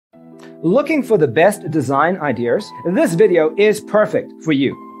Looking for the best design ideas? This video is perfect for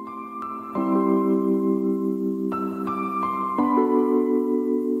you.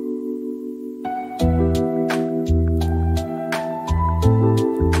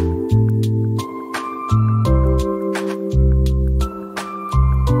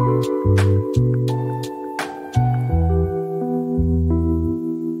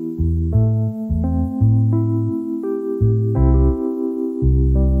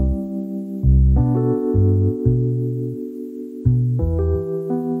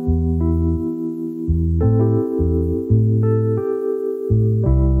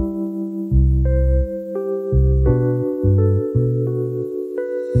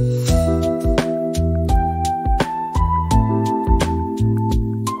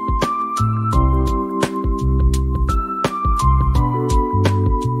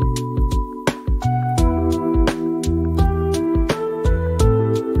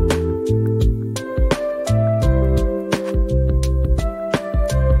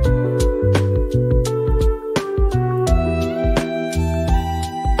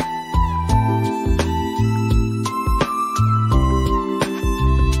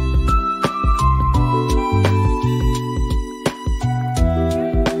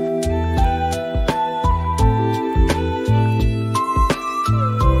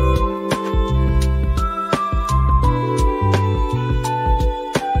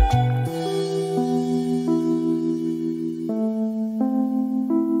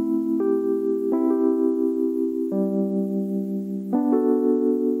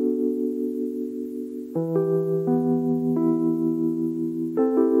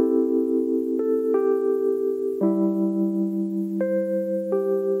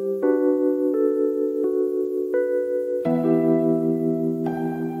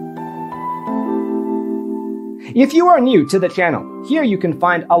 If you are new to the channel, here you can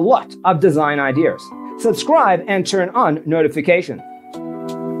find a lot of design ideas. Subscribe and turn on notifications.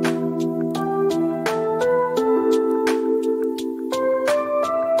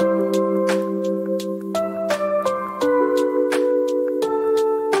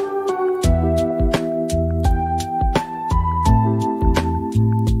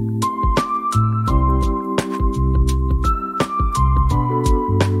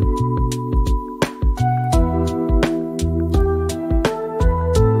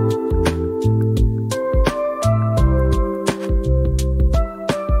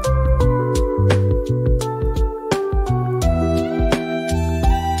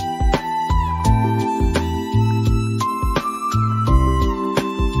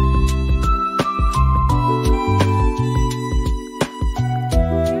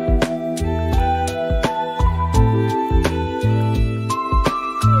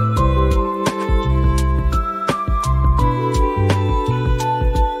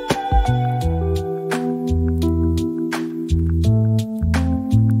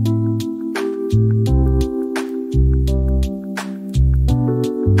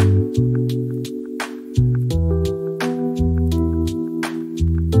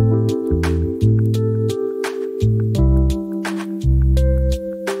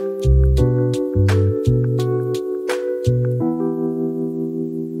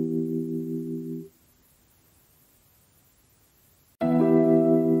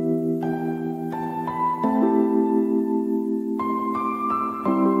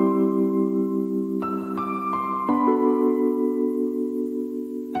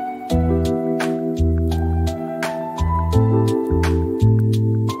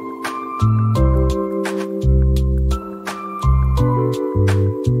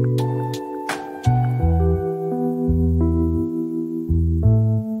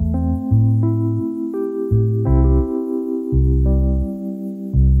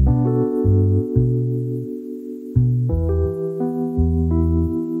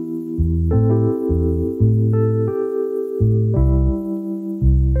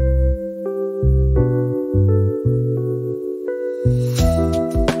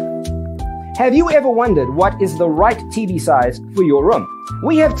 Have you ever wondered what is the right TV size for your room?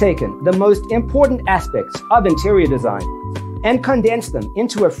 We have taken the most important aspects of interior design and condensed them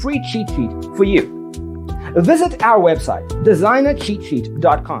into a free cheat sheet for you. Visit our website,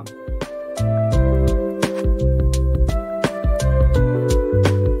 designercheatsheet.com.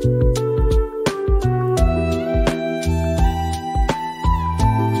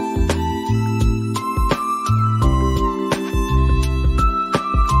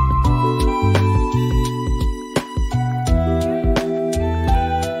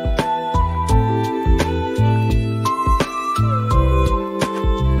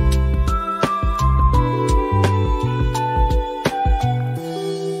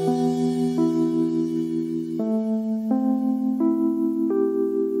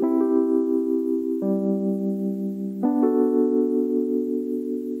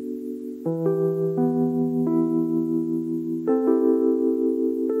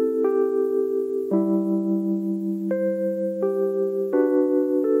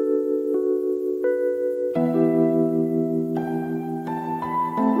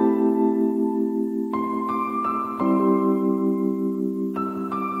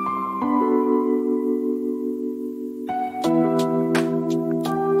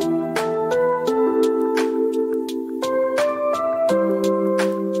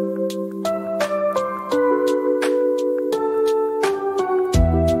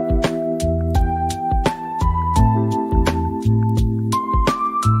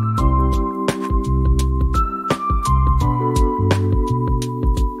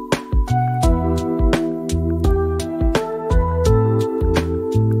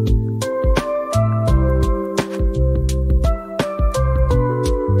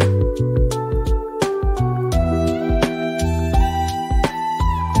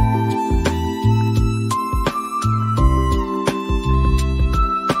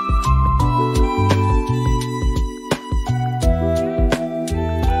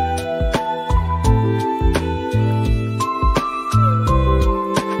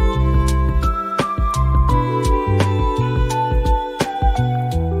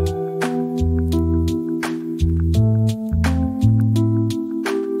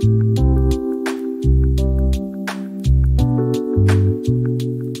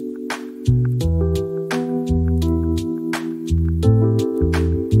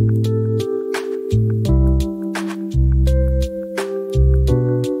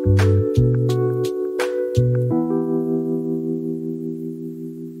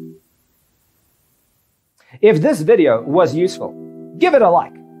 If this video was useful, give it a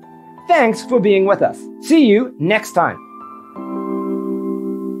like. Thanks for being with us. See you next time.